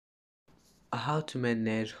How to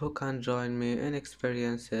manage who can join me in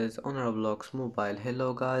experiences on Roblox mobile.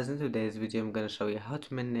 Hello guys, in today's video I'm gonna show you how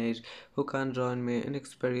to manage who can join me in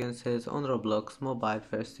experiences on Roblox mobile.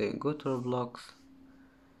 First thing, go to Roblox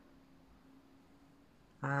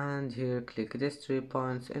and here click these 3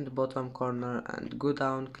 points in the bottom corner and go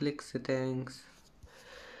down, click settings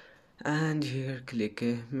and here click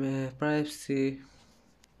privacy,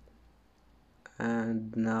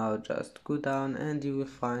 and now just go down and you will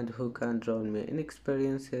find who can join me in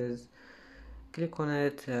experiences. Click on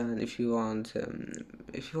it, and if you want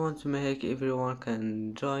to make everyone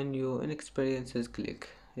can join you in experiences, click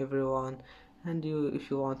everyone. And if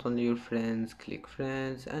you want only your friends, click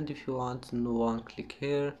friends, and if you want no one, click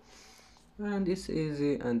here. And it's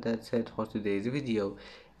easy, and that's it for today's video.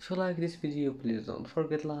 If you like this video, please don't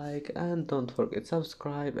forget like and don't forget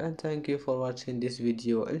subscribe, and thank you for watching this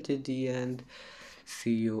video until the end.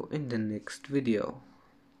 See you in the next video.